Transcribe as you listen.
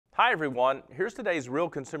Hi everyone, here's today's real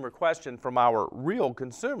consumer question from our real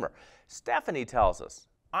consumer. Stephanie tells us,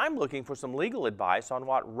 I'm looking for some legal advice on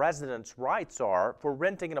what residents' rights are for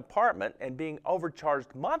renting an apartment and being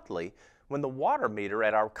overcharged monthly when the water meter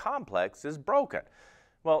at our complex is broken.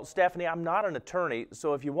 Well, Stephanie, I'm not an attorney,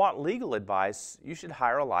 so if you want legal advice, you should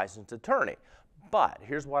hire a licensed attorney. But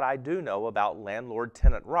here's what I do know about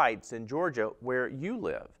landlord-tenant rights in Georgia where you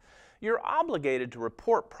live. You're obligated to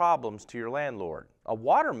report problems to your landlord. A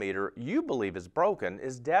water meter you believe is broken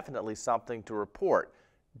is definitely something to report.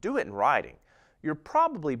 Do it in writing. You're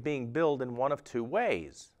probably being billed in one of two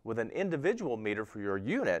ways, with an individual meter for your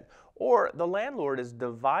unit, or the landlord is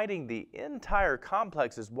dividing the entire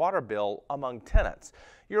complex's water bill among tenants.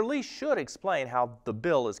 Your lease should explain how the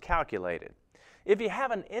bill is calculated. If you have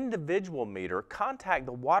an individual meter, contact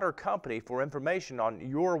the water company for information on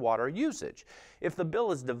your water usage. If the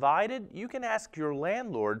bill is divided, you can ask your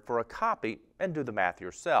landlord for a copy and do the math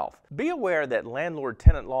yourself. Be aware that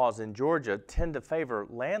landlord-tenant laws in Georgia tend to favor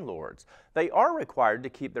landlords. They are required to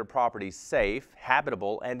keep their properties safe,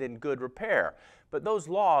 habitable, and in good repair. But those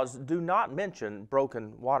laws do not mention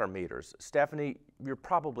broken water meters. Stephanie, you're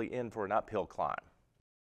probably in for an uphill climb.